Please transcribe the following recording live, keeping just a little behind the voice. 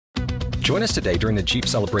Join us today during the Jeep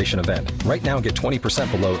Celebration event. Right now, get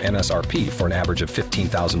 20% below MSRP for an average of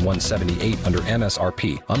 $15,178 under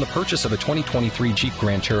MSRP on the purchase of a 2023 Jeep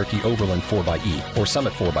Grand Cherokee Overland 4xE or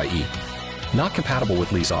Summit 4xE. Not compatible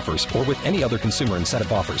with lease offers or with any other consumer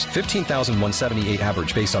incentive offers. $15,178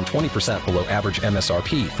 average based on 20% below average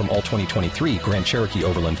MSRP from all 2023 Grand Cherokee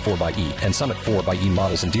Overland 4xE and Summit 4xE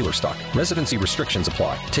models in dealer stock. Residency restrictions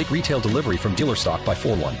apply. Take retail delivery from dealer stock by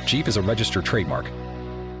 4/1. Jeep is a registered trademark.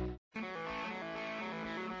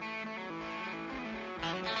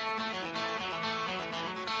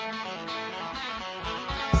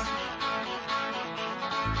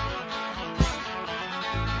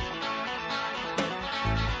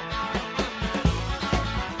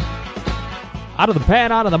 Out of the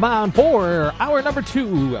pen, out of the mound for hour number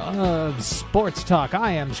 2 of Sports Talk.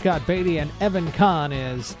 I am Scott Beatty, and Evan Kahn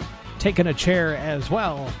is taking a chair as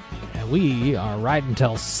well. And we are right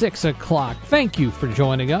until 6 o'clock. Thank you for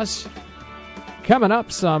joining us. Coming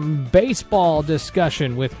up, some baseball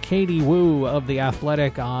discussion with Katie Woo of The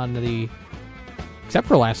Athletic on the, except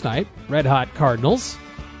for last night, Red Hot Cardinals.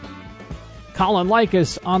 Colin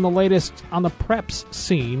Likas on the latest on the preps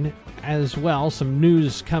scene as well. Some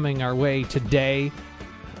news coming our way today.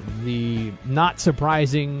 The not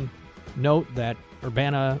surprising note that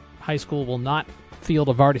Urbana High School will not field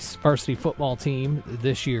a varsity football team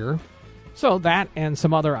this year. So that and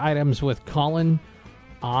some other items with Colin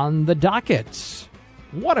on the docket.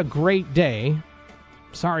 What a great day.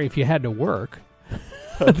 Sorry if you had to work.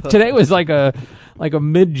 Today was like a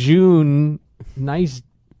mid-June, nice,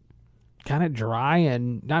 kind of dry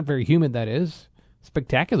and not very humid, that is.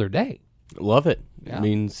 Spectacular day. Love it. Yeah. It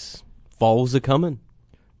means fall's a-coming.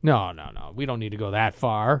 No. We don't need to go that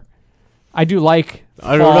far. I do like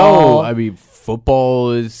fall. I don't know. I mean,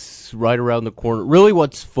 football is right around the corner. Really,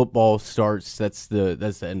 once football starts, that's the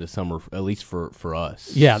end of summer, at least for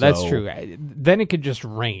us. Yeah, that's true. Then it could just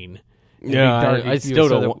rain. Yeah, I still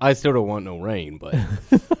don't want no rain, but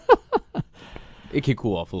it could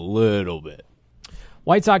cool off a little bit.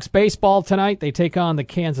 White Sox baseball tonight. They take on the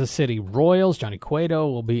Kansas City Royals. Johnny Cueto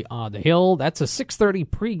will be on the hill. That's a 6:30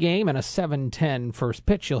 pregame and a 7:10 first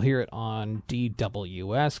pitch. You'll hear it on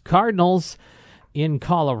DWS. Cardinals in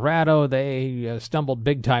Colorado. They stumbled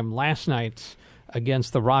big time last night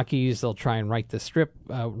against the Rockies. They'll try and right the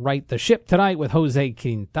ship tonight with Jose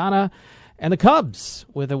Quintana. And the Cubs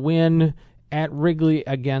with a win at Wrigley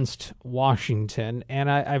against Washington. And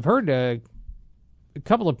I've heard a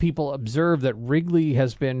couple of people observe that Wrigley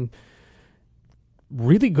has been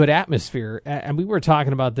really good atmosphere, and we were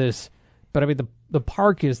talking about this, but I mean the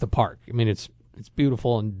park is the park. I mean it's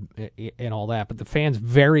beautiful and all that, but the fans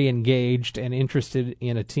very engaged and interested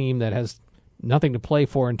in a team that has nothing to play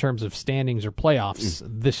for in terms of standings or playoffs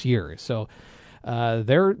this year. So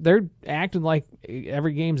they're acting like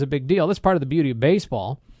every game's a big deal. That's part of the beauty of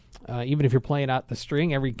baseball. Even if you're playing out the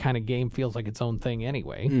string, every kind of game feels like its own thing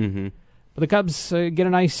anyway. Mm-hmm. But the Cubs get a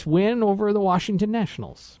nice win over the Washington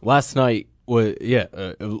Nationals. Last night was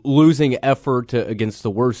losing effort against the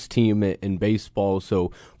worst team in baseball, so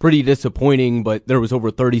pretty disappointing. But there was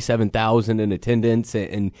over 37,000 in attendance,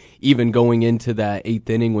 and even going into that 8th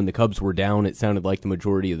inning when the Cubs were down, it sounded like the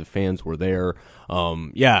majority of the fans were there.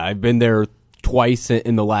 I've been there twice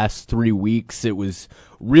in the last 3 weeks. It was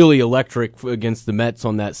really electric against the Mets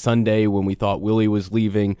on that Sunday when we thought Willie was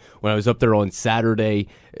leaving. When I was up there on Saturday,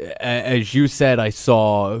 as you said, I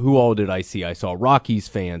saw, who all did I see? I saw Rockies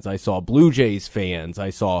fans, I saw Blue Jays fans,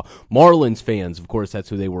 I saw Marlins fans. Of course, that's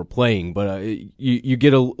who they were playing, but you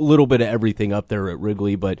get a little bit of everything up there at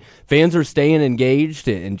Wrigley. But fans are staying engaged,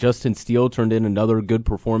 and Justin Steele turned in another good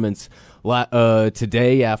performance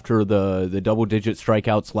today after the double-digit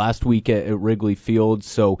strikeouts last week at Wrigley Field.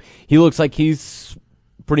 So he looks like he's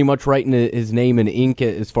pretty much writing his name in ink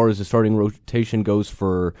as far as the starting rotation goes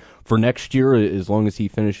for next year, as long as he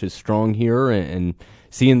finishes strong here. And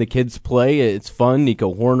seeing the kids play, it's fun.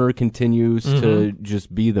 Nico Horner continues to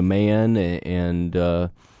just be the man, and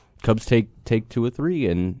Cubs take 2 of 3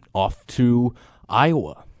 and off to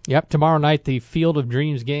Iowa. Yep, tomorrow night the Field of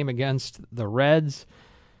Dreams game against the Reds.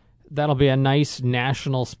 That'll be a nice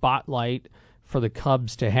national spotlight for the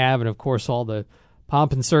Cubs to have, and of course all the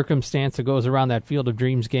pomp and circumstance that goes around that Field of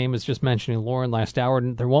Dreams game. Is just mentioning Lauren last hour,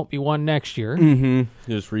 and there won't be one next year.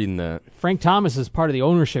 Just reading that. Frank Thomas is part of the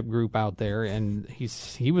ownership group out there, and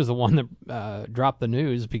he was the one that dropped the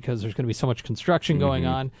news because there's going to be so much construction going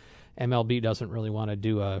on. MLB doesn't really want to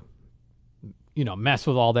do mess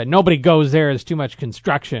with all that. Nobody goes there. There's too much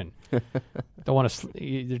construction. Don't want to.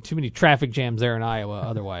 There are too many traffic jams there in Iowa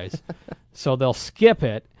otherwise. So they'll skip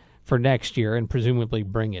it for next year and presumably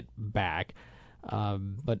bring it back.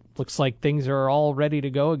 But looks like things are all ready to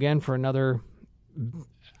go again for another.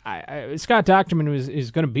 Scott Docterman is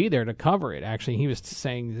going to be there to cover it. Actually, he was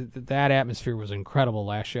saying that atmosphere was incredible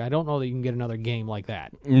last year. I don't know that you can get another game like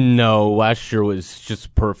that. No, last year was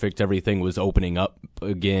just perfect. Everything was opening up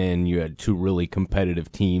again. You had two really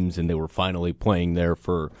competitive teams, and they were finally playing there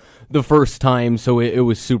for the first time. So it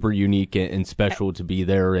was super unique and special to be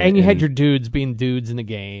there. And you had your dudes being dudes in the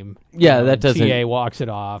game. Yeah, that doesn't. TA walks it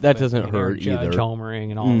off. That doesn't hurt Judge either. Homering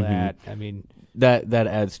and all that. I mean. That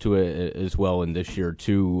adds to it as well. In this year,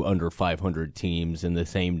 two under 500 teams in the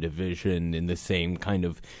same division, in the same kind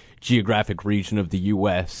of geographic region of the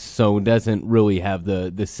U.S., so it doesn't really have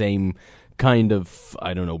the same kind of,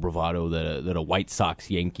 I don't know, bravado that a White Sox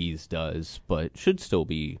Yankees does, but should still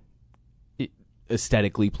be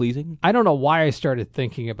aesthetically pleasing. I don't know why I started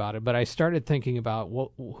thinking about it, but I started thinking about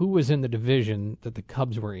who was in the division that the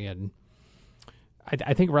Cubs were in.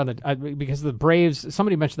 I think around because the Braves,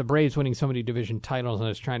 somebody mentioned the Braves winning so many division titles, and I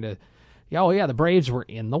was trying to, the Braves were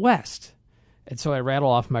in the West. And so I rattle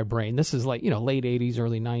off my brain. This is like, late 80s,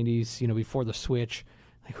 early 90s, before the switch.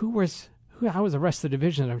 Like how was the rest of the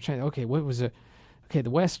division? And I'm trying, the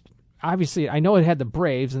West, obviously, I know it had the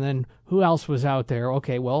Braves, and then who else was out there?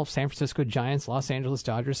 Okay, well, San Francisco Giants, Los Angeles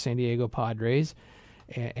Dodgers, San Diego Padres,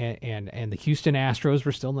 and the Houston Astros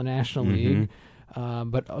were still in the National League.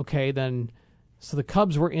 But okay, then... So the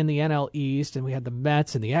Cubs were in the NL East, and we had the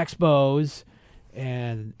Mets and the Expos,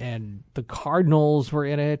 and the Cardinals were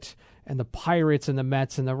in it, and the Pirates and the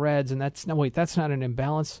Mets and the Reds, and that's not an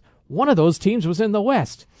imbalance. One of those teams was in the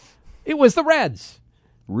West. It was the Reds.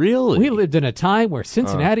 Really? We lived in a time where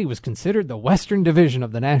Cincinnati was considered the Western Division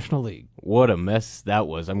of the National League. What a mess that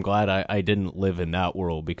was. I'm glad I didn't live in that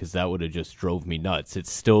world, because that would have just drove me nuts. It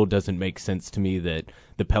still doesn't make sense to me that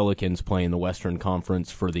the Pelicans play in the Western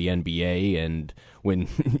Conference for the NBA, and when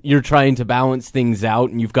you're trying to balance things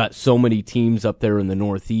out and you've got so many teams up there in the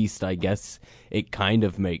Northeast, I guess it kind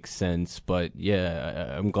of makes sense. But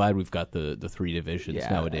yeah, I'm glad we've got the three divisions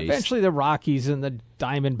nowadays. Eventually the Rockies and the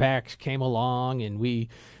Diamondbacks came along, and we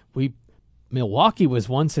Milwaukee was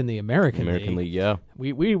once in the American League. Yeah.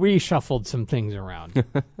 We reshuffled some things around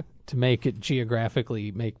to make it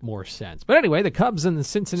geographically make more sense. But anyway, the Cubs and the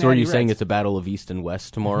Cincinnati So are you Reds. saying it's a battle of East and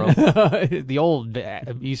West tomorrow? The old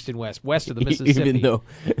East and West of the Mississippi. Even though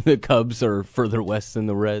the Cubs are further west than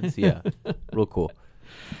the Reds? Yeah, real cool.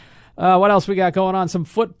 What else we got going on? Some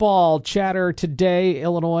football chatter today.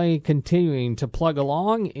 Illinois continuing to plug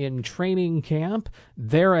along in training camp.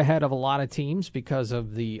 They're ahead of a lot of teams because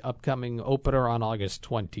of the upcoming opener on August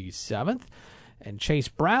 27th. And Chase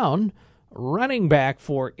Brown, running back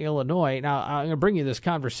for Illinois. Now, I'm going to bring you this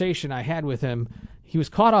conversation I had with him. He was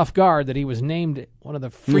caught off guard that he was named one of the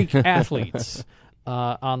freak athletes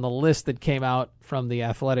on the list that came out from The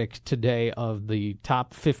Athletic today of the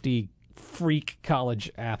top 50 freak college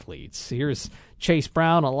athletes. Here's Chase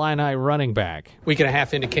Brown, Illini running back. Week and a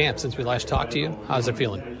half into camp since we last talked to you. How's it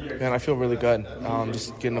feeling? Man, I feel really good.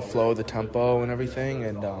 Just getting the flow, the tempo, and everything.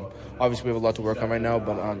 And obviously, we have a lot to work on right now.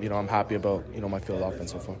 But I'm happy about my field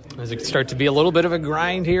offense so far. Does it start to be a little bit of a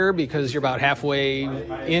grind here because you're about halfway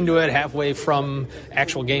into it, halfway from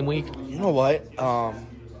actual game week? You know what?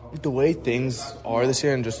 The way things are this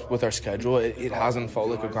year and just with our schedule, it hasn't felt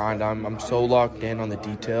like a grind. I'm so locked in on the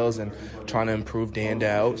details and trying to improve day in, day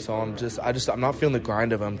out. So I'm not feeling the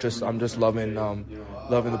grind of it. I'm just loving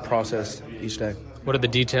the process each day. What are the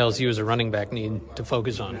details you as a running back need to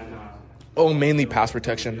focus on? Oh, mainly pass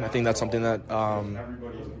protection. I think that's something that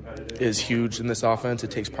is huge in this offense.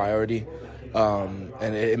 It takes priority, and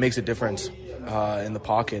it makes a difference in the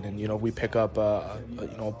pocket. And we pick up a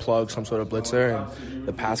plug, some sort of blitzer, and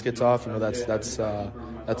the pass gets off.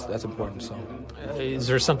 That's important. So, is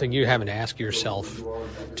there something you haven't asked yourself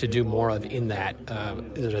to do more of in that?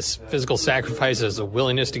 Is it a physical sacrifice? Is a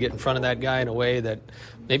willingness to get in front of that guy in a way that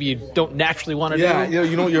maybe you don't naturally want to do? Yeah,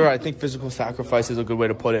 you're right. I think physical sacrifice is a good way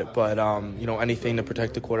to put it. But anything to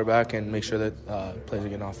protect the quarterback and make sure that players are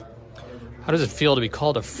getting off. How does it feel to be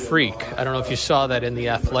called a freak? I don't know if you saw that in The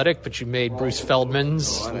Athletic, but you made Bruce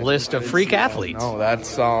Feldman's list of freak athletes. No,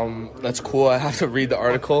 that's cool. I have to read the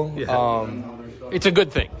article. Yeah. It's a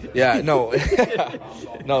good thing. Yeah, no.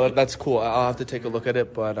 No, that's cool. I'll have to take a look at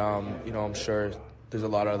it, but I'm sure there's a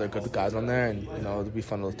lot of other good guys on there, and it'll be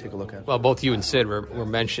fun to take a look at. Well, both you and Sid were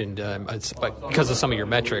mentioned because of some of your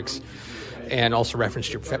metrics, and also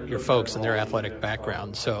referenced your folks and their athletic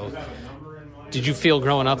background. So, did you feel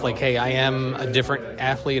growing up like, hey, I am a different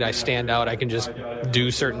athlete, I stand out, I can just do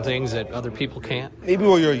certain things that other people can't? Maybe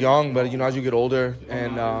when you're young, but as you get older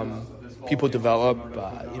and people develop,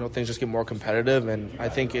 things just get more competitive. And I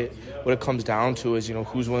think what it comes down to is,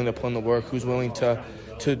 who's willing to put in the work, who's willing to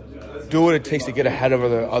do what it takes to get ahead of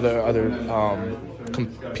other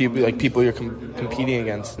people you're competing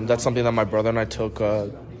against. And that's something that my brother and I took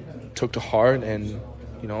to heart, and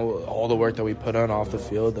all the work that we put on off the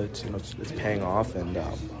field, it's paying off, and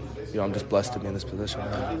I'm just blessed to be in this position.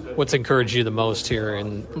 What's encouraged you the most here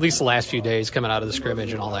in at least the last few days coming out of the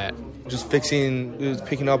scrimmage and all that? Just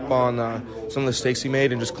picking up on some of the mistakes we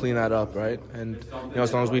made and just clean that up, right? And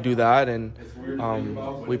as long as we do that and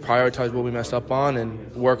we prioritize what we messed up on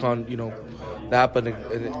and work on that, but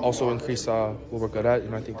it also increase what we're good at.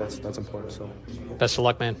 I think that's important. So, best of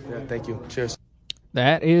luck, man. Yeah, thank you. Cheers.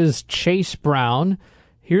 That is Chase Brown.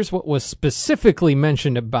 Here's what was specifically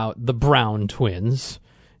mentioned about the Brown twins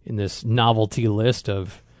in this novelty list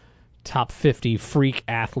of top 50 freak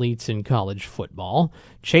athletes in college football.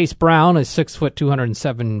 Chase Brown, a 6 foot,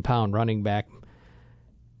 207-pound running back,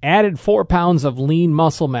 added 4 pounds of lean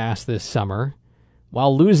muscle mass this summer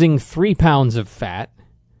while losing 3 pounds of fat.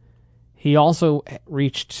 He also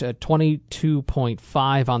reached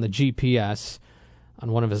 22.5 on the GPS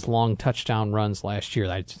on one of his long touchdown runs last year.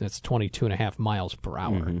 That's 22.5 miles per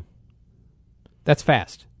hour. Mm-hmm. That's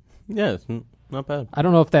fast. Yeah, it's not bad. I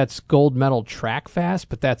don't know if that's gold medal track fast,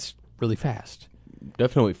 but that's really fast.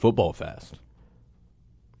 Definitely football fast.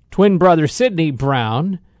 Twin brother Sidney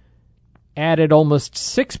Brown added almost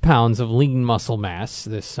 6 pounds of lean muscle mass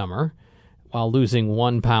this summer while losing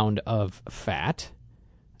 1 pound of fat.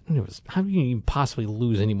 How can you possibly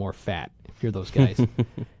lose any more fat if you're those guys?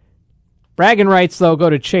 Bragging rights, though, go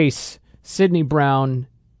to Chase. Sidney Brown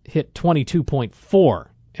hit 22.4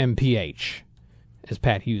 mph, as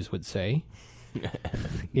Pat Hughes would say,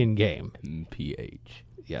 in game. mph.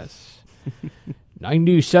 Yes.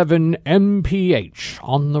 97 mph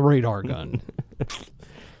on the radar gun.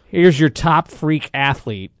 Here's your top freak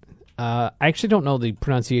athlete. I actually don't know the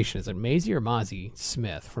pronunciation. Is it Maisie or Mozzie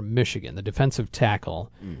Smith from Michigan, the defensive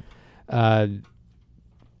tackle?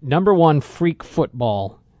 Number one freak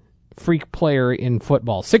player in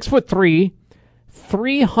football. 6'3",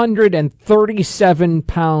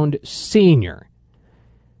 337-pound senior.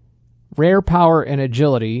 Rare power and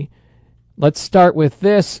agility. Let's start with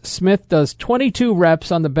this. Smith does 22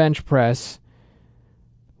 reps on the bench press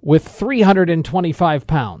with 325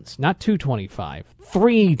 pounds. Not 225,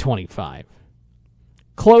 325.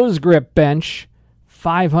 Close grip bench,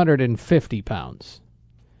 550 pounds.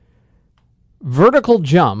 Vertical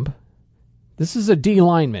jump. This is a D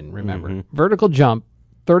lineman, remember. Mm-hmm. Vertical jump,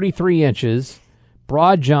 33 inches.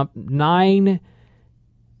 Broad jump, 9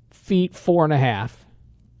 feet, 4.5.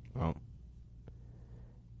 Oh.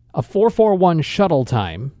 A 4.41 shuttle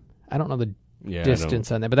time. I don't know the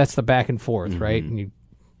distance on that, but that's the back and forth, right? And you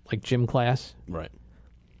like gym class? Right.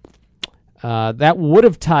 That would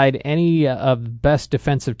have tied any of the best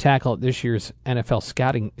defensive tackle at this year's NFL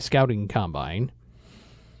scouting combine,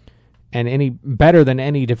 and any better than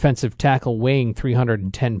any defensive tackle weighing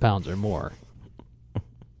 310 pounds or more.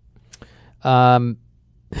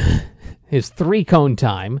 His 3-cone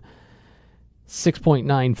time,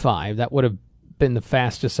 6.95. That would have been the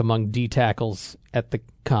fastest among D tackles at the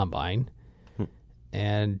combine.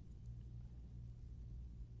 And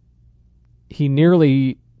he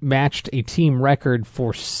nearly matched a team record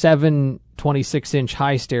for 7 26-inch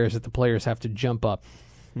high stairs that the players have to jump up.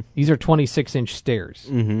 These are 26-inch stairs.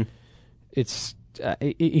 Mm-hmm. It's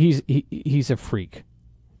he's a freak.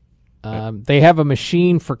 They have a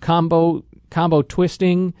machine for combo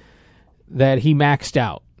twisting that he maxed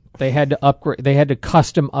out. They had to upgrade. They had to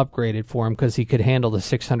custom upgrade it for him because he could handle the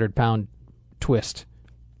 600-pound twist.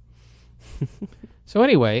 So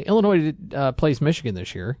anyway, Illinois plays Michigan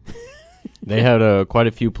this year. They had quite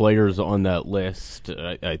a few players on that list.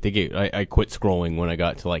 I think I quit scrolling when I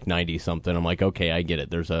got to like 90-something. I'm like, okay, I get it.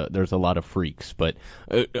 There's a lot of freaks, but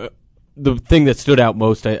the thing that stood out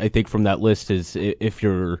most, I think, from that list is if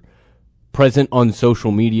you're present on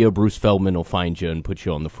social media, Bruce Feldman will find you and put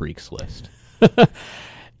you on the freaks list.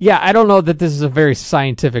 Yeah, I don't know that this is a very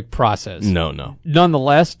scientific process. No.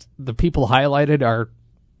 Nonetheless, the people highlighted are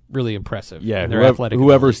really impressive. Yeah, ability.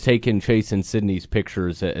 whoever's taken Chase and Sydney's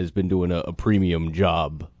pictures has been doing a premium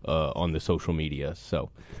job on the social media. So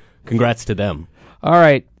congrats to them. All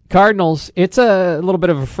right, Cardinals, it's a little bit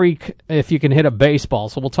of a freak if you can hit a baseball.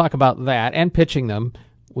 So we'll talk about that and pitching them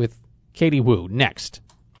with Katie Woo next.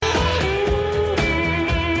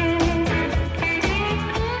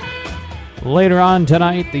 Later on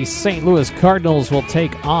tonight, the St. Louis Cardinals will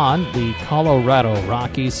take on the Colorado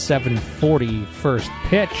Rockies. 7:40 first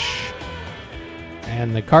pitch.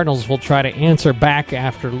 And the Cardinals will try to answer back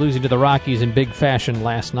after losing to the Rockies in big fashion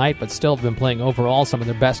last night, but still have been playing overall some of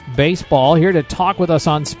their best baseball. Here to talk with us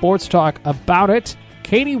on Sports Talk about it,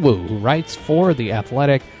 Katie Woo, who writes for The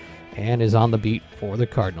Athletic and is on the beat for the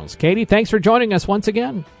Cardinals. Katie, thanks for joining us once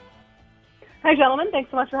again. Hi, gentlemen.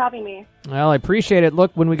 Thanks so much for having me. Well, I appreciate it.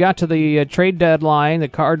 Look, when we got to the trade deadline, the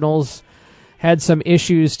Cardinals had some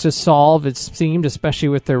issues to solve, it seemed, especially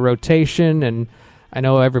with their rotation, and I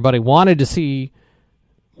know everybody wanted to see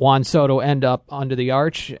Juan Soto end up under the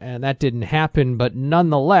arch, and that didn't happen, but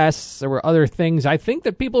nonetheless, there were other things I think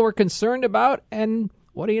that people were concerned about, and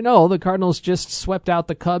what do you know, the Cardinals just swept out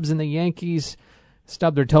the Cubs, and the Yankees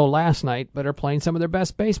stubbed their toe last night, but are playing some of their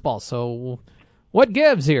best baseball, so what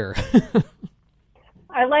gives here?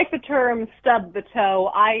 I like the term stub the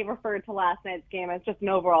toe. I referred to last night's game as just an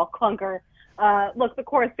overall clunker. Look, the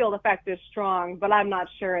Coors Field effect is strong, but I'm not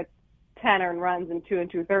sure it's 10 earned runs and 2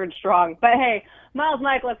 2/3 strong. But hey, Miles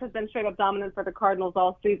Mikolas has been straight up dominant for the Cardinals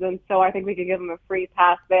all season, so I think we could give him a free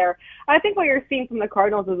pass there. I think what you're seeing from the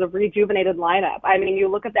Cardinals is a rejuvenated lineup. I mean, you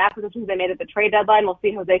look at the acquisitions they made at the trade deadline. We'll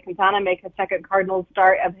see Jose Quintana make his second Cardinals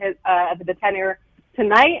start of the tenure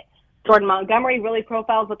tonight. Jordan Montgomery really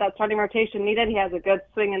profiles what that starting rotation needed. He has a good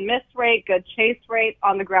swing and miss rate, good chase rate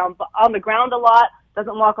on the ground a lot,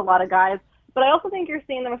 doesn't walk a lot of guys. But I also think you're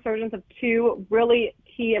seeing the resurgence of two really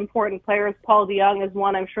key important players. Paul DeJong is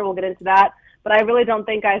one. I'm sure we'll get into that. But I really don't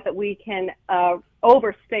think, guys, that we can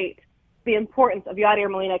overstate the importance of Yadier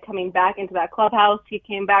Molina coming back into that clubhouse. He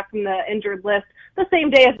came back from the injured list the same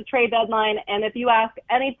day as the trade deadline. And if you ask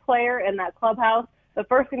any player in that clubhouse, the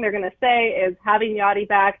first thing they're going to say is having Yadi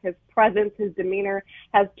back, his presence, his demeanor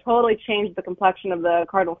has totally changed the complexion of the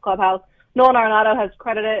Cardinals clubhouse. Nolan Arenado has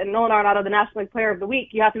credited, and Nolan Arenado, the National League Player of the Week,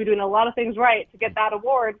 you have to be doing a lot of things right to get that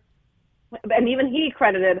award. And even he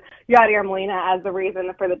credited Yadier Molina as the reason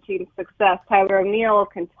for the team's success. Tyler O'Neill,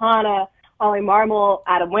 Quintana, Ollie Marmol,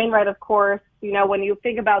 Adam Wainwright, of course. You know, when you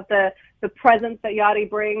think about the presence that Yadi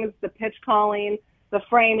brings, the pitch calling, the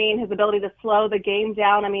framing, his ability to slow the game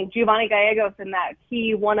down. I mean, Giovanni Gallegos in that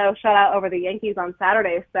key 1-0 shutout over the Yankees on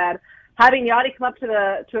Saturday said, having Yadi come up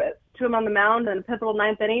to him on the mound in the pivotal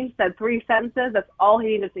ninth inning, said 3 sentences. That's all he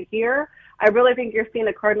needed to hear. I really think you're seeing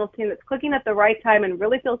a Cardinals team that's clicking at the right time and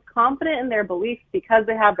really feels confident in their beliefs because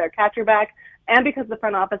they have their catcher back and because the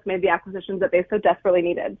front office made the acquisitions that they so desperately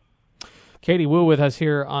needed. Katie Woo with us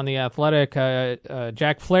here on The Athletic.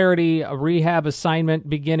 Jack Flaherty, a rehab assignment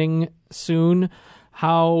beginning soon.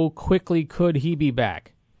 How quickly could he be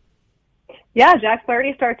back? Yeah, Jack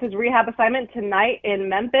Flaherty starts his rehab assignment tonight in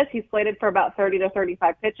Memphis. He's slated for about 30 to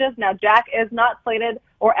 35 pitches. Now, Jack is not slated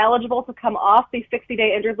or eligible to come off the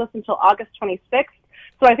 60-day injured list until August 26th.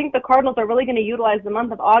 So I think the Cardinals are really going to utilize the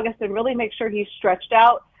month of August and really make sure he's stretched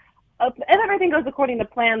out. If everything goes according to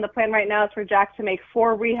plan, the plan right now is for Jack to make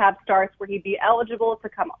 4 rehab starts where he'd be eligible to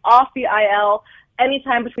come off the IL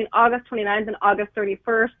anytime between August 29th and August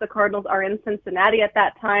 31st. The Cardinals are in Cincinnati at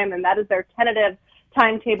that time, and that is their tentative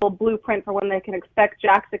timetable blueprint for when they can expect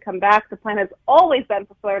Jack to come back. The plan has always been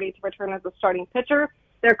for Flaherty to return as a starting pitcher.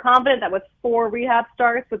 They're confident that with 4 rehab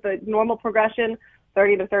starts with the normal progression,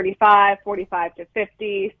 30 to 35, 45 to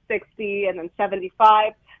 50, 60, and then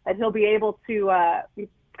 75, that he'll be able to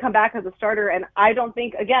come back as a starter. And I don't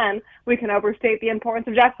think, again, we can overstate the importance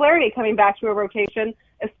of Jack Flaherty coming back to a rotation,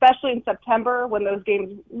 especially in September when those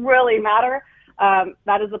games really matter.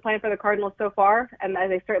 That is the plan for the Cardinals so far, and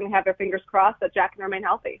they certainly have their fingers crossed that Jack can remain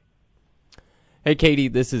healthy. Hey, Katie,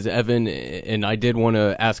 this is Evan, and I did want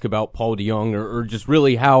to ask about Paul DeJong, or just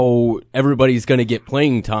really how everybody's going to get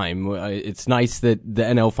playing time. It's nice that the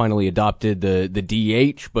NL finally adopted the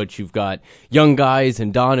DH, but you've got young guys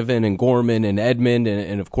and Donovan and Gorman and Edmund,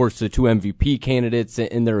 and of course the 2 MVP candidates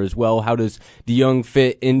in there as well. How does DeJong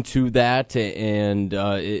fit into that, and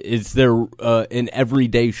is there an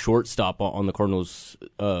everyday shortstop on the Cardinals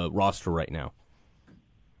roster right now?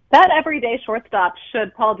 That everyday shortstop,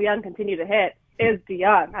 should Paul DeJong continue to hit, is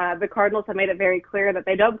DeJong. The Cardinals have made it very clear that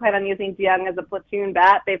they don't plan on using DeJong as a platoon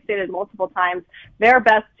bat. They've stated multiple times their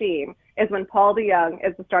best team is when Paul DeJong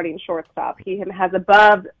is the starting shortstop. He has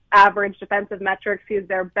above average defensive metrics. He's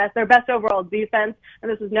their best overall defense. And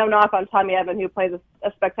this is no knock on Tommy Edman, who plays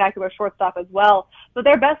a spectacular shortstop as well. But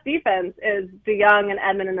their best defense is DeJong and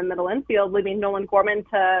Edman in the middle infield, leaving Nolan Gorman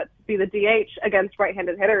to be the DH against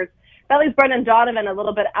right-handed hitters. That leaves Brendan Donovan a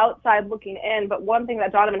little bit outside looking in, but one thing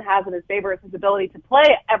that Donovan has in his favor is his ability to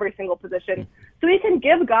play every single position. So he can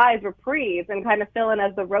give guys reprieves and kind of fill in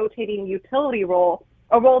as the rotating utility role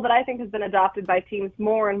a role that I think has been adopted by teams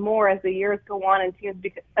more and more as the years go on and teams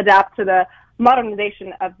adapt to the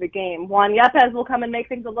modernization of the game. Juan Yepes will come and make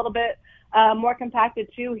things a little bit more compacted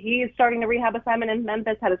too. He's starting a rehab assignment in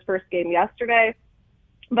Memphis, had his first game yesterday.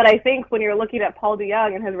 But I think when you're looking at Paul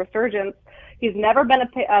DeJong and his resurgence, he's never been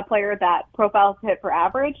a player that profiles to hit for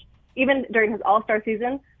average, even during his All-Star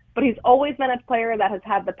season. But he's always been a player that has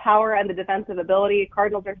had the power and the defensive ability.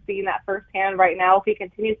 Cardinals are seeing that firsthand right now. If he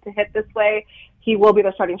continues to hit this way, he will be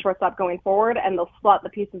the starting shortstop going forward, and they'll slot the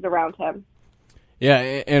pieces around him. Yeah,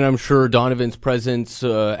 and I'm sure Donovan's presence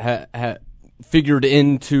figured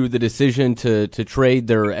into the decision to trade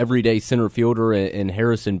their everyday center fielder in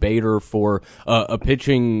Harrison Bader for a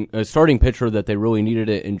starting pitcher that they really needed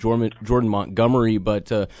it in Jordan Montgomery.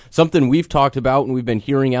 But something we've talked about and we've been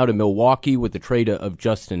hearing out of Milwaukee with the trade of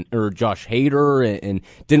Josh Hader and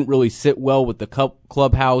didn't really sit well with the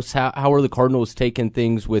clubhouse. How are the Cardinals taking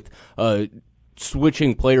things with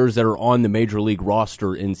switching players that are on the major league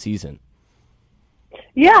roster in season?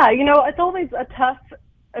 Yeah, it's always a tough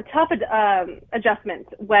adjustment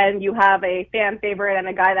when you have a fan favorite and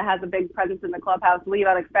a guy that has a big presence in the clubhouse leave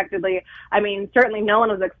unexpectedly. I mean, certainly no one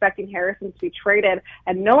was expecting Harrison to be traded,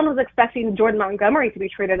 and no one was expecting Jordan Montgomery to be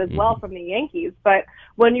traded as well from the Yankees. But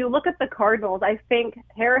when you look at the Cardinals, I think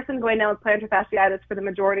Harrison going down with plantar fasciitis for the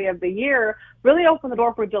majority of the year really opened the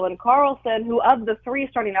door for Dylan Carlson, who of the three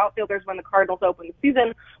starting outfielders when the Cardinals opened the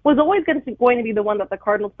season was always going to be the one that the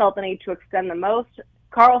Cardinals felt the need to extend the most.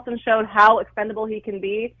 Carlson showed how expendable he can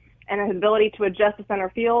be and his ability to adjust to center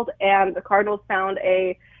field, and the Cardinals found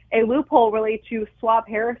a loophole really to swap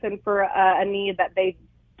Harrison for a need that they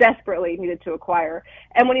desperately needed to acquire.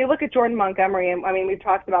 And when you look at Jordan Montgomery, I mean, we've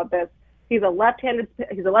talked about this, he's a left-handed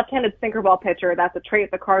sinker ball pitcher. That's a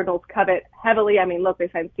trait the Cardinals covet heavily. I mean, look, they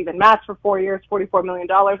signed Steven Matz for 4 years, $44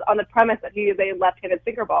 million on the premise that he is a left-handed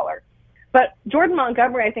sinker baller. But Jordan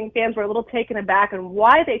Montgomery, I think fans were a little taken aback on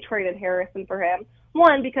why they traded Harrison for him.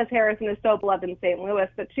 One, because Harrison is so beloved in St. Louis,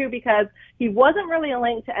 but two, because he wasn't really a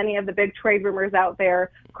link to any of the big trade rumors out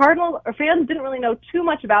there. Cardinal fans didn't really know too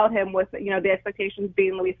much about him with, the expectations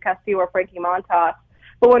being Luis Castillo or Frankie Montas.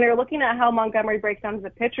 But when you're looking at how Montgomery breaks down as a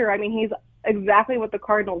pitcher, I mean, he's exactly what the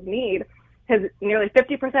Cardinals need. His nearly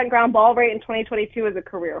 50% ground ball rate in 2022 is a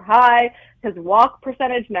career high. His walk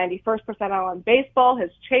percentage, 91st percentile in baseball. His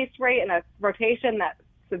chase rate in a rotation that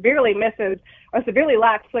severely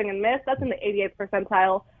lacks swing and miss, that's in the 88th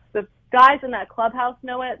percentile. The guys in that clubhouse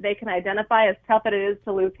know it. They can identify as tough as it is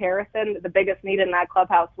to lose Harrison. The biggest need in that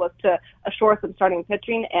clubhouse was to assure some starting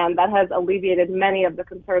pitching, and that has alleviated many of the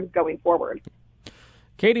concerns going forward.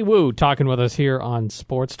 Katie Woo talking with us here on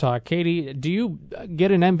Sports Talk. Katie, do you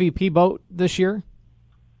get an MVP vote this year?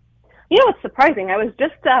 It's surprising. I was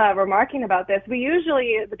just remarking about this. We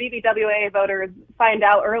usually, the BBWA voters, find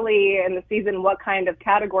out early in the season what kind of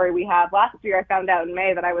category we have. Last year, I found out in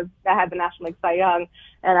May that I had the National League Cy Young,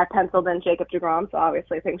 and I penciled in Jacob deGrom, so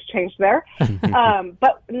obviously things changed there.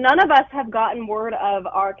 But none of us have gotten word of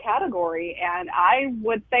our category, and I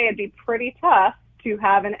would say it'd be pretty tough to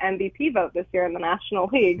have an MVP vote this year in the National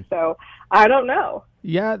League, so I don't know.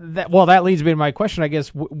 Yeah, that leads me to my question, I guess.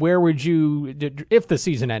 Where would you, if the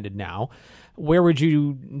season ended now, where would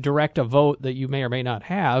you direct a vote that you may or may not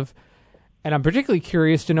have? And I'm particularly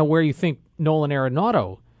curious to know where you think Nolan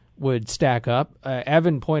Arenado would stack up.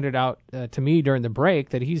 Evan pointed out to me during the break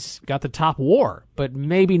that he's got the top WAR, but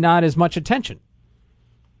maybe not as much attention.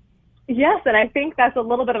 Yes, and I think that's a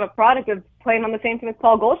little bit of a product of playing on the same team as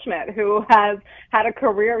Paul Goldschmidt, who has had a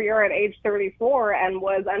career year at age 34 and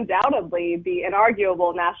was undoubtedly the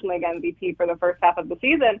inarguable National League MVP for the first half of the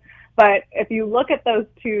season. But if you look at those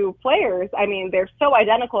two players, I mean, they're so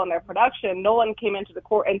identical in their production. Nolan came into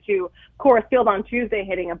Coors Field on Tuesday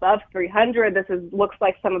hitting above 300. This looks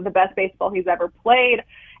like some of the best baseball he's ever played.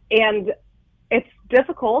 And it's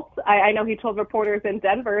difficult. I know he told reporters in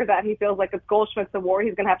Denver that he feels like it's Goldschmidt's award.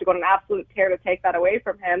 He's going to have to go on an absolute tear to take that away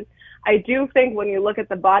from him. I do think when you look at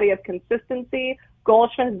the body of consistency,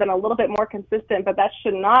 Goldschmidt has been a little bit more consistent, but that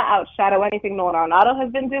should not outshadow anything Nolan Arenado has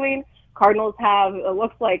been doing. Cardinals have, it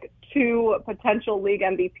looks like, 2 potential league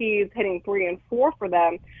MVPs hitting 3 and 4 for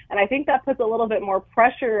them. And I think that puts a little bit more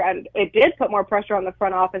pressure, and it did put more pressure on the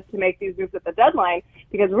front office to make these moves at the deadline,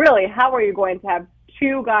 because really, how are you going to have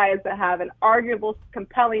 2 guys that have an arguable,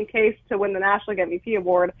 compelling case to win the National League MVP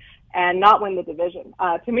award and not win the division?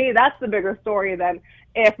 To me, that's the bigger story than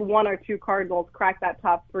if 1 or 2 Cardinals crack that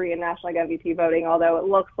top 3 in National League MVP voting, although it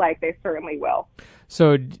looks like they certainly will.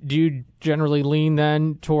 So do you generally lean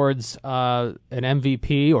then towards an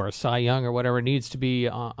MVP or a Cy Young or whatever it needs to be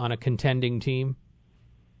on a contending team?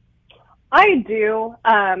 I do.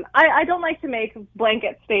 I don't like to make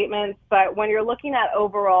blanket statements, but when you're looking at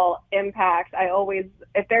overall impact,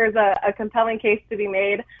 if there's a compelling case to be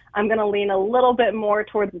made, I'm going to lean a little bit more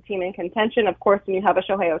towards the team in contention. Of course, when you have a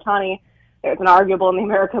Shohei Ohtani, there's an arguable in the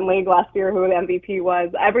American League last year who the MVP was.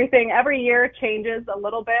 Every year changes a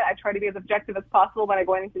little bit. I try to be as objective as possible when I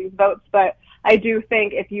go into these votes, but I do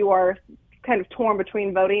think if you are kind of torn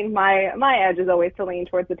between voting, my edge is always to lean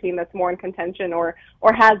towards the team that's more in contention or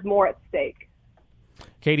has more at stake.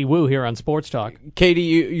 Katie Woo here on Sports Talk. Katie,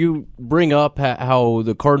 you bring up how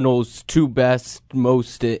the Cardinals' two best,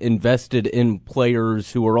 most invested in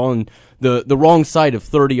players who are on the wrong side of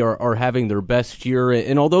 30 are having their best year.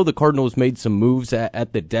 And although the Cardinals made some moves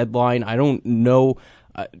at the deadline, I don't know.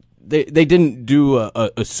 They didn't do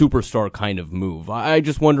a superstar kind of move. I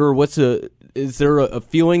just wonder, is there a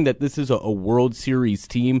feeling that this is a World Series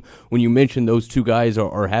team? When you mentioned those two guys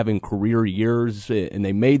are having career years and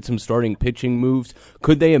they made some starting pitching moves,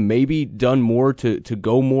 could they have maybe done more to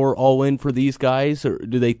go more all in for these guys? Or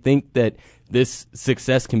do they think that this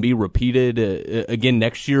success can be repeated again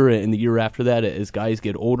next year and the year after that as guys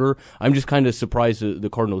get older? I'm just kind of surprised the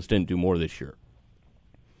Cardinals didn't do more this year.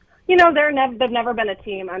 You know, they've never been a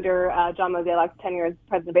team under John Mozeliak's tenure as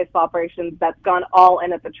president of baseball operations that's gone all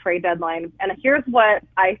in at the trade deadline. And here's what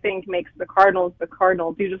I think makes the Cardinals the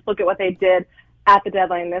Cardinals. You just look at what they did at the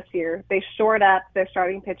deadline this year. They shored up their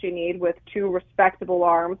starting pitching need with two respectable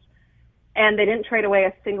arms, and they didn't trade away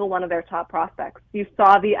a single one of their top prospects. You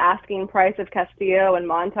saw the asking price of Castillo and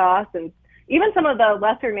Montas, and even some of the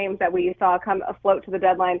lesser names that we saw come afloat to the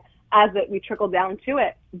deadline as we trickled down to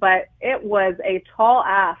it. But it was a tall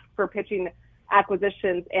ask for pitching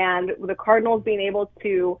acquisitions, and the Cardinals being able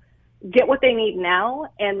to get what they need now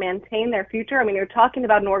and maintain their future. I mean, you're talking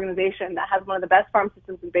about an organization that has one of the best farm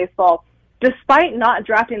systems in baseball, despite not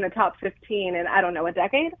drafting the top 15 in, a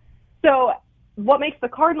decade. So what makes the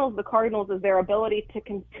Cardinals is their ability to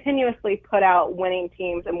continuously put out winning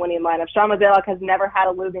teams and winning lineups. Sean Mozeliak has never had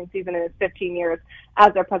a losing season in his 15 years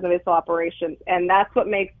as their president of baseball operations, and that's what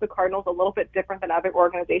makes the Cardinals a little bit different than other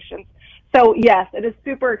organizations. So, yes, it is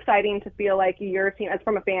super exciting to feel like your team, as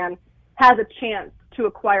from a fan, has a chance to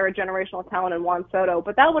acquire a generational talent in Juan Soto,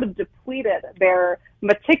 but that would have depleted their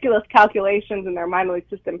meticulous calculations in their minor league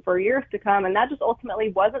system for years to come, and that just ultimately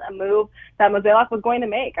wasn't a move that Mozeliak was going to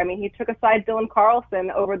make. I mean, he took aside Dylan Carlson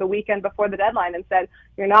over the weekend before the deadline and said,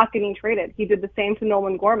 you're not getting traded. He did the same to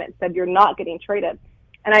Nolan Gorman, said, you're not getting traded.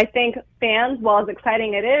 And I think fans, while as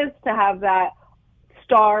exciting it is to have that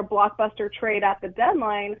star blockbuster trade at the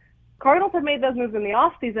deadline, Cardinals have made those moves in the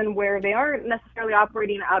offseason where they aren't necessarily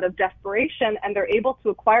operating out of desperation, and they're able to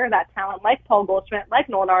acquire that talent like Paul Goldschmidt, like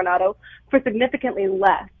Nolan Arenado, for significantly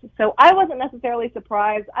less. So I wasn't necessarily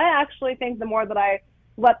surprised. I actually think the more that I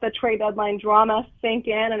let the trade deadline drama sink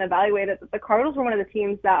in and evaluate it, that the Cardinals were one of the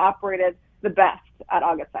teams that operated the best at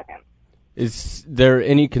August 2nd. Is there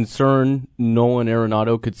any concern Nolan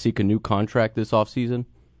Arenado could seek a new contract this offseason?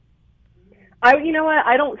 You know what?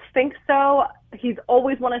 I don't think so. He's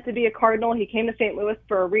always wanted to be a Cardinal. He came to St. Louis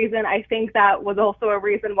for a reason. I think that was also a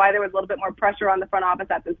reason why there was a little bit more pressure on the front office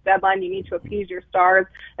at this deadline. You need to appease your stars,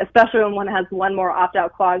 especially when one has one more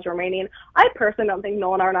opt-out clause remaining. I personally don't think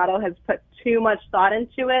Nolan Arenado has put too much thought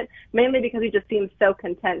into it, mainly because he just seems so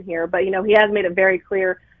content here. But, he has made it very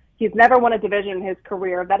clear he's never won a division in his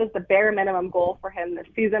career. That is the bare minimum goal for him this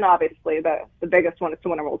season. Obviously, the biggest one is to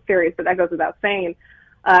win a World Series, but that goes without saying.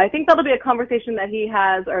 I think that'll be a conversation that he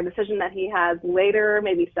has, or a decision that he has later,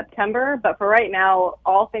 maybe September. But for right now,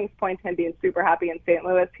 all things point to him being super happy in St.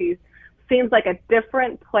 Louis. He seems like a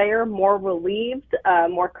different player, more relieved,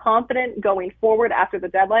 more confident going forward after the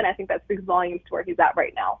deadline. I think that speaks volumes to where he's at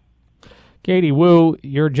right now. Katie Woo,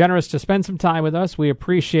 you're generous to spend some time with us. We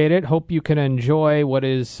appreciate it. Hope you can enjoy what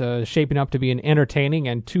is shaping up to be an entertaining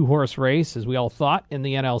and two-horse race, as we all thought, in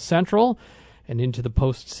the NL Central and into the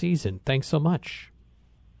postseason. Thanks so much.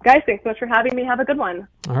 Guys, thanks so much for having me. Have a good one.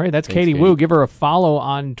 All right, that's Katie Woo. Give her a follow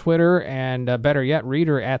on Twitter, and better yet, read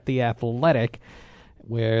her at The Athletic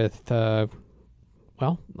with, I'm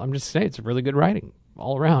just saying, it's really good writing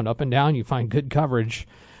all around, up and down. You find good coverage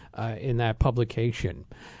in that publication.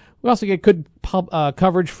 We also get good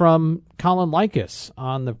coverage from Colin Likas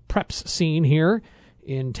on the preps scene here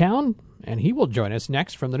in town, and he will join us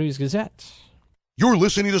next from the News Gazette. You're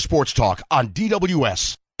listening to Sports Talk on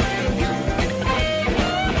DWS.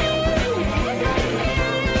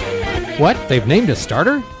 What? They've named a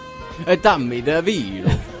starter? Dammi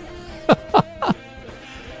davvero.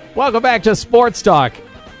 Welcome back to Sports Talk.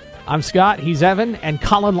 I'm Scott, he's Evan, and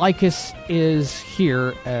Colin Likas is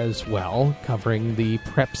here as well, covering the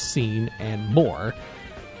prep scene and more.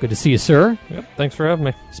 Good to see you, sir. Yep, thanks for having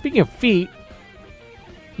me. Speaking of feet,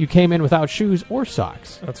 you came in without shoes or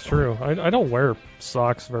socks. That's true. I don't wear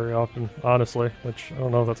socks very often, honestly, which I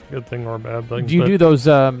don't know if that's a good thing or a bad thing. Do you do those?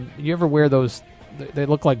 You ever wear those? They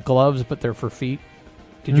look like gloves, but they're for feet.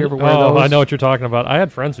 Did you ever wear those? I know what you're talking about. I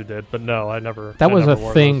had friends who did, but no, I never. That was a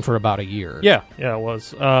wore thing those. for about a year. Yeah, it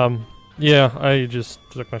was. Yeah, I just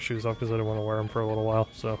took my shoes off because I didn't want to wear them for a little while.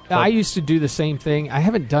 So I used to do the same thing. I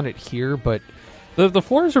haven't done it here, but the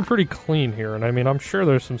floors are pretty clean here, and I mean, I'm sure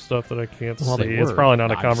there's some stuff that I can't Well, see. they It's were. probably not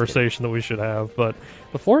No, a I'm just conversation that we should have, but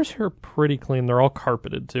the floors here are pretty clean. They're all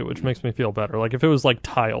carpeted too, which makes me feel better. Like if it was like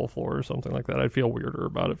tile floor or something like that, I'd feel weirder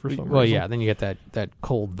about it for some reason. well, yeah. Then you get that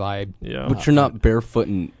cold vibe. Yeah. But you're not barefoot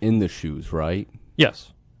in the shoes, right?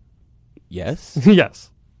 Yes. Yes?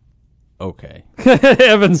 Yes. Okay.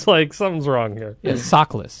 Evan's like, something's wrong here. Yeah,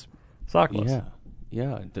 sockless. Sockless. Yeah.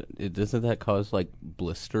 Yeah. Doesn't that cause like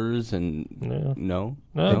blisters and Yeah. no?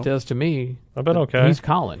 No. It does to me. I've been okay. He's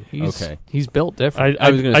Colin. Okay. He's built different.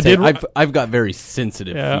 I was going to say, did- I've got very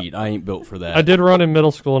sensitive Yeah. feet. I ain't built for that. I did run in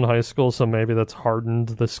middle school and high school, so maybe that's hardened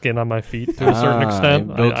the skin on my feet to a certain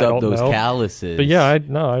extent. It built I up don't those know. calluses. But yeah, I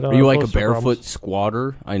don't. Are you have like a those barefoot problems.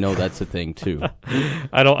 squatter? I know that's a thing too.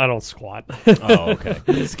 I don't squat. Oh,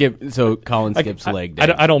 okay. So Colin skips leg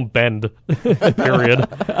day. I don't bend. Period.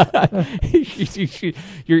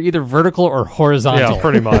 You're either vertical or horizontal. Yeah,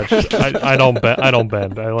 pretty much. I don't bend. I don't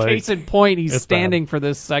bend. I like. Case in point, he's It's standing for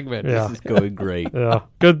this segment. Yeah. This is going great. Yeah,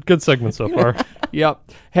 good segment so far.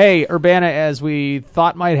 Yep. Hey, Urbana, as we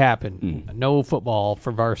thought might happen, no football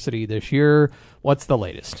for varsity this year. What's the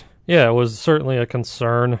latest? Yeah, it was certainly a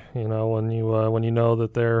concern. You know, when you know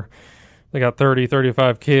that they got 30,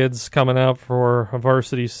 35 kids coming out for a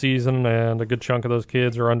varsity season, and a good chunk of those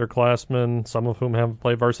kids are underclassmen, some of whom haven't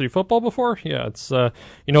played varsity football before. Yeah, it's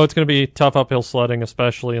it's going to be tough uphill sledding,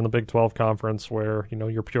 especially in the Big 12 conference, where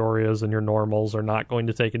your Peorias and your Normals are not going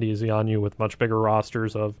to take it easy on you with much bigger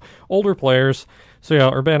rosters of older players. So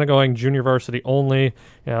yeah, Urbana going junior varsity only.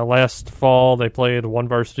 Last fall they played one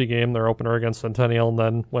varsity game, their opener against Centennial, and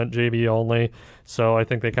then went JV only. So I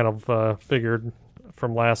think they kind of figured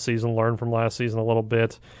from last season, learn from last season a little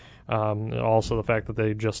bit. And also the fact that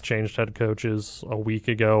they just changed head coaches a week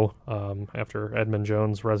ago after Edmund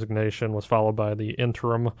Jones' resignation was followed by the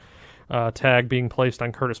interim tag being placed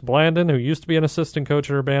on Curtis Blandon, who used to be an assistant coach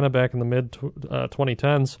at Urbana back in the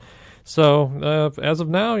mid-2010s. So as of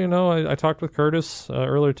now, I talked with Curtis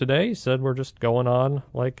earlier today. He said we're just going on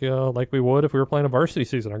like we would if we were playing a varsity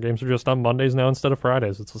season. Our games are just on Mondays now instead of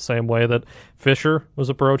Fridays. It's the same way that Fisher was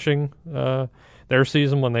approaching their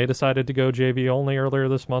season when they decided to go JV only earlier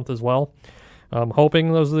this month as well. I'm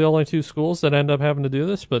hoping those are the only two schools that end up having to do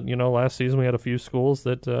this, but last season we had a few schools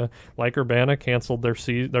that, like Urbana, canceled their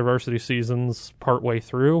varsity seasons partway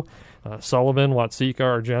through. Sullivan, Watseka,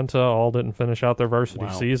 Argenta all didn't finish out their varsity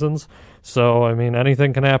seasons. So, I mean,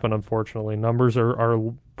 anything can happen, unfortunately. Numbers are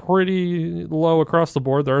pretty low across the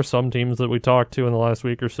board. There are some teams that we talked to in the last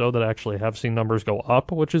week or so that actually have seen numbers go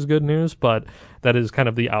up, which is good news, but that is kind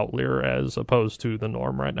of the outlier as opposed to the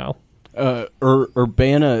norm right now.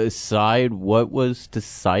 Urbana aside, what was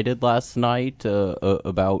decided last night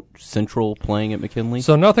about Central playing at McKinley?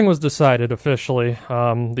 So nothing was decided officially.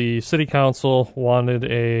 The city council wanted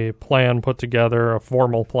a plan put together, a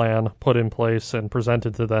formal plan put in place and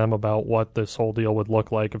presented to them about what this whole deal would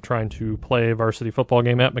look like of trying to play a varsity football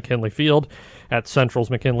game at McKinley Field, at Central's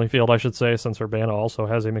McKinley Field, I should say, since Urbana also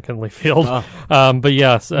has a McKinley Field. But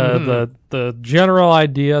yes, the general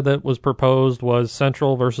idea that was proposed was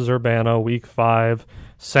Central versus Urbana, Week 5,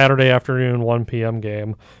 Saturday afternoon, 1 p.m.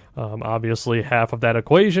 game. Obviously, half of that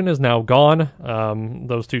equation is now gone.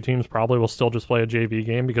 Those two teams probably will still just play a JV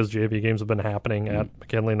game because JV games have been happening at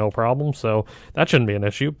McKinley no problem, so that shouldn't be an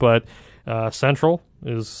issue. But Central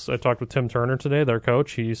I talked with Tim Turner today, their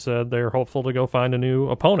coach. He said they're hopeful to go find a new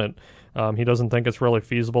opponent. He doesn't think it's really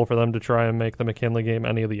feasible for them to try and make the McKinley game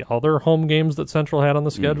any of the other home games that Central had on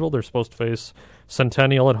the schedule. They're supposed to face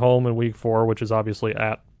Centennial at home in Week 4, which is obviously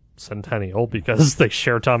at Centennial because they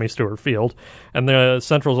share Tommy Stewart Field. And the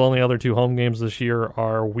Central's only other two home games this year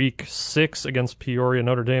are Week 6 against Peoria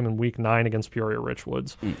Notre Dame and Week 9 against Peoria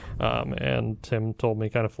Richwoods. And Tim told me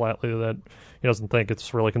kind of flatly that he doesn't think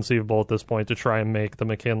it's really conceivable at this point to try and make the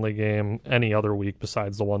McKinley game any other week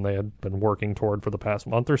besides the one they had been working toward for the past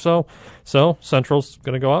month or so. So Central's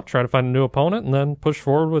going to go out, try to find a new opponent, and then push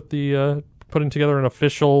forward with the putting together an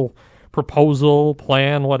official proposal,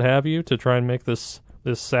 plan, what have you, to try and make this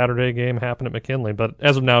this Saturday game happen at McKinley. But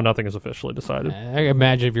as of now, nothing is officially decided. I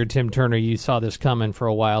imagine if you're Tim Turner, you saw this coming for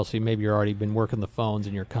a while, so maybe you've already been working the phones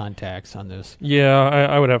and your contacts on this. Yeah,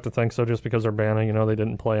 I would have to think so, just because Urbana, they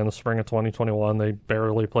didn't play in the spring of 2021. They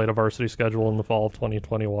barely played a varsity schedule in the fall of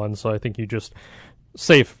 2021, so I think you just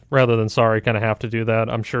safe rather than sorry kind of have to do that.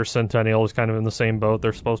 I'm sure Centennial is kind of in the same boat.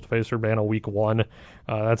 They're supposed to face Urbana week 1.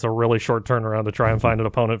 That's a really short turnaround to try and find an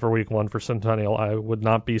opponent for week 1 for Centennial. I would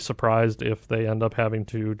not be surprised if they end up having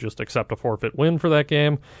to just accept a forfeit win for that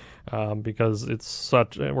game. Because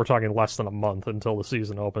we're talking less than a month until the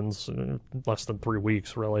season opens, less than 3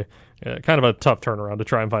 weeks, really. Kind of a tough turnaround to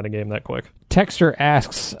try and find a game that quick. Texter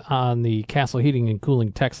asks on the Castle Heating and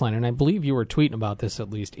Cooling text line, and I believe you were tweeting about this at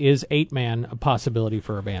least, is 8-man a possibility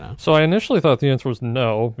for Urbana? So I initially thought the answer was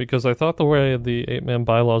no, because I thought the way the 8-man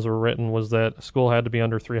bylaws were written was that a school had to be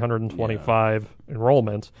under 325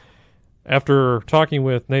 enrollment. After talking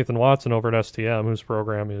with Nathan Watson over at STM, whose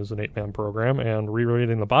program is an 8-man program, and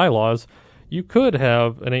rereading the bylaws, you could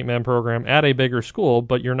have an 8-man program at a bigger school,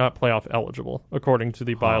 but you're not playoff eligible, according to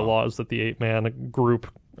the bylaws that the 8-man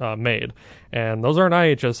group made. And those aren't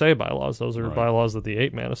IHSA bylaws. Those are bylaws that the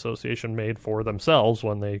 8-man association made for themselves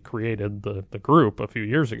when they created the group a few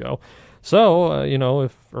years ago. So,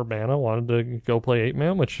 if Urbana wanted to go play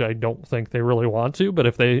 8-man, which I don't think they really want to, but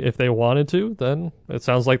if they wanted to, then it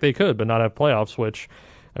sounds like they could, but not have playoffs, which,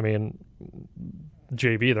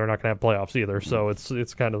 JV, they're not going to have playoffs either, so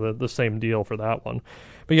it's kind of the same deal for that one.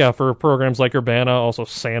 But yeah, for programs like Urbana, also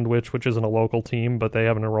Sandwich, which isn't a local team, but they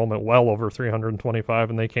have an enrollment well over 325,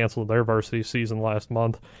 and they canceled their varsity season last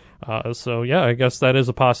month. So yeah, I guess that is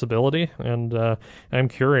a possibility, and I'm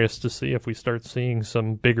curious to see if we start seeing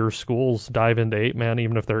some bigger schools dive into 8-man,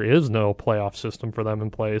 even if there is no playoff system for them in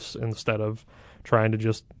place, instead of trying to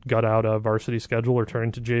just gut out a varsity schedule or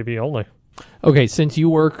turn to JV only. Okay, since you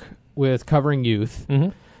work with covering youth,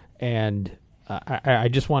 and I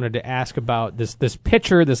just wanted to ask about this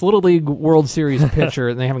pitcher, this Little League World Series pitcher,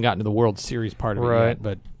 and they haven't gotten to the World Series part of it yet,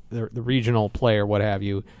 but the regional player, what have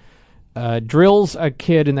you, drills a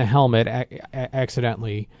kid in the helmet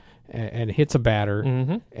accidentally and hits a batter,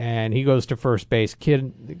 and he goes to first base.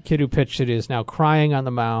 The kid who pitched it is now crying on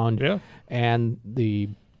the mound, and the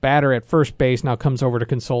batter at first base now comes over to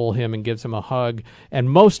console him and gives him a hug, and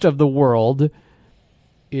most of the world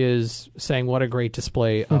is saying what a great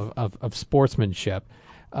display of sportsmanship.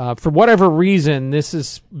 For whatever reason, this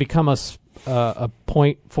has become a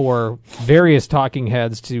point for various talking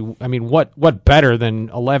heads to, what better than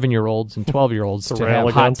 11-year-olds and 12-year-olds to have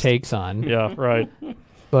hot takes on? Yeah, right.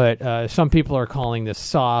 But some people are calling this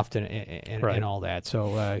soft and all that.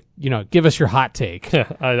 So, give us your hot take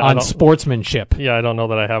on sportsmanship. Yeah, I don't know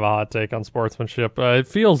that I have a hot take on sportsmanship. It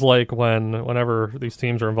feels like whenever these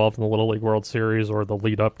teams are involved in the Little League World Series or the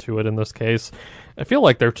lead up to it in this case, I feel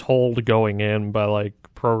like they're told going in by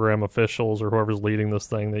program officials or whoever's leading this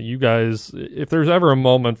thing that you guys, if there's ever a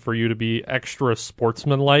moment for you to be extra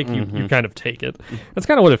sportsmanlike, you kind of take it. That's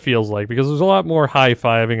kind of what it feels like, because there's a lot more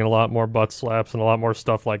high-fiving and a lot more butt slaps and a lot more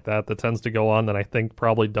stuff like that tends to go on than I think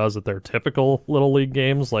probably does at their typical Little League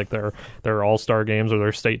games, like their all-star games or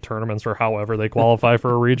their state tournaments or however they qualify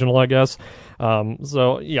for a regional, I guess.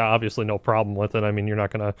 So, yeah, obviously no problem with it. You're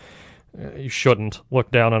not going to you shouldn't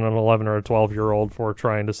look down on an 11 or a 12-year-old for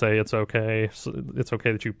trying to say it's okay. It's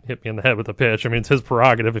okay that you hit me in the head with a pitch. It's his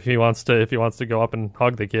prerogative if he wants to go up and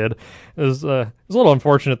hug the kid. It's a little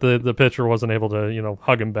unfortunate the pitcher wasn't able to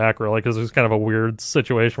hug him back, really, because it's kind of a weird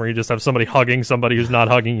situation where you just have somebody hugging somebody who's not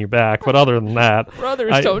hugging you back. But other than that,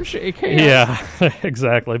 brothers don't shake hands. Yeah,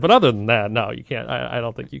 exactly. But other than that, no, you can't. I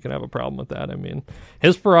don't think you can have a problem with that.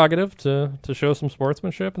 His prerogative to show some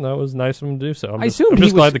sportsmanship, and that was nice of him to do so. I'm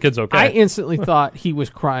just glad the kid's okay. I instantly thought he was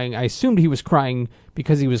crying. I assumed he was crying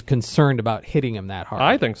because he was concerned about hitting him that hard.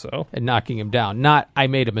 I think so. And knocking him down. Not, I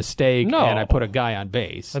made a mistake and I put a guy on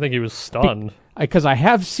base. I think he was stunned. Because I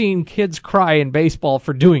have seen kids cry in baseball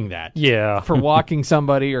for doing that. Yeah. For walking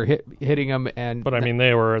somebody or hitting them. But,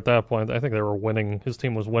 they were, at that point, I think they were winning. His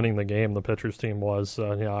team was winning the game. The pitcher's team was.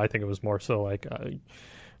 I think it was more so like...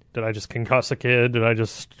 did I just concuss a kid? Did I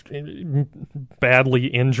just badly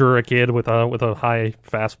injure a kid with a high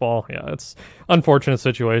fastball? Yeah, it's an unfortunate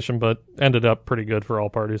situation, but ended up pretty good for all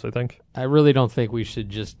parties, I think. I really don't think we should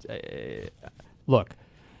just look.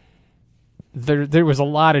 There was a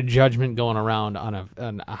lot of judgment going around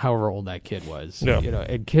on however old that kid was. Yeah.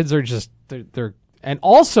 And kids are just they're and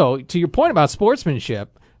also to your point about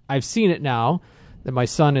sportsmanship, I've seen it now that my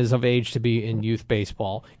son is of age to be in youth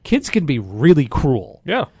baseball. Kids can be really cruel.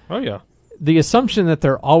 Yeah. Oh, yeah. The assumption that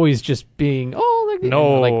they're always just being,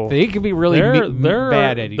 No, like they can be really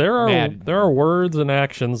mad at you. There are words and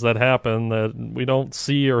actions that happen that we don't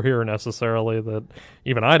see or hear necessarily, that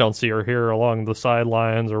even I don't see or hear along the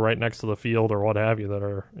sidelines or right next to the field or what have you, that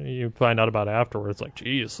are you find out about afterwards. Like,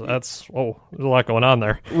 geez, there's a lot going on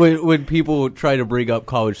there. When people try to bring up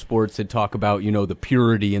college sports and talk about, the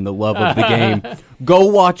purity and the love of the game, go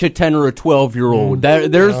watch a 10 or a 12-year-old.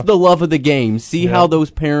 There's the love of the game. See how those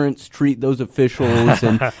parents treat those officials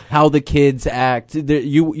and how the kids act.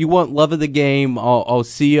 You want love of the game, I'll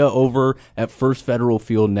see you over at First Federal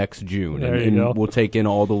Field next June, and we'll take in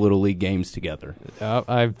all the Little League games together.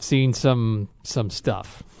 I've seen some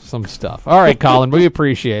stuff. All right, Colin, we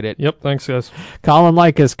appreciate it. Yep, thanks, guys. Colin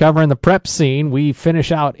Likas covering the prep scene. We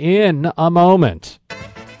finish out in a moment.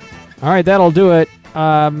 All right, that'll do it.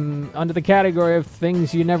 Under the category of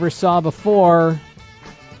things you never saw before,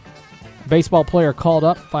 baseball player called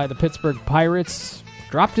up by the Pittsburgh Pirates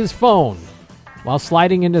dropped his phone while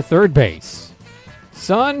sliding into third base.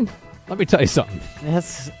 Son, let me tell you something.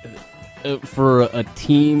 That's for a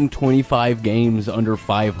team 25 games under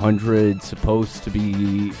 500, supposed to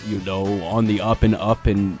be, on the up and up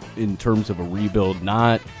in terms of a rebuild.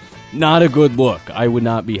 Not a good look. I would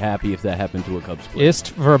not be happy if that happened to a Cubs player. Ist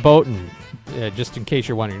verboten. Just in case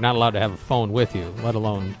you're wondering, you're not allowed to have a phone with you, let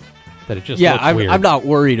alone that it just looks weird. I'm not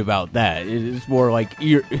worried about that. It's more like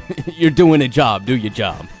you're doing a job. Do your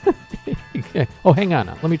job. Oh, hang on.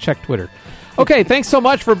 Let me check Twitter. Okay, thanks so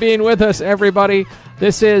much for being with us, everybody.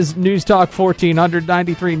 This is News Talk 1400,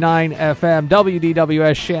 93.9 FM,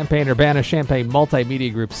 WDWS, Champaign-Urbana, Champaign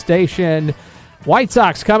Multimedia Group station. White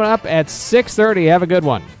Sox coming up at 6:30. Have a good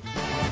one.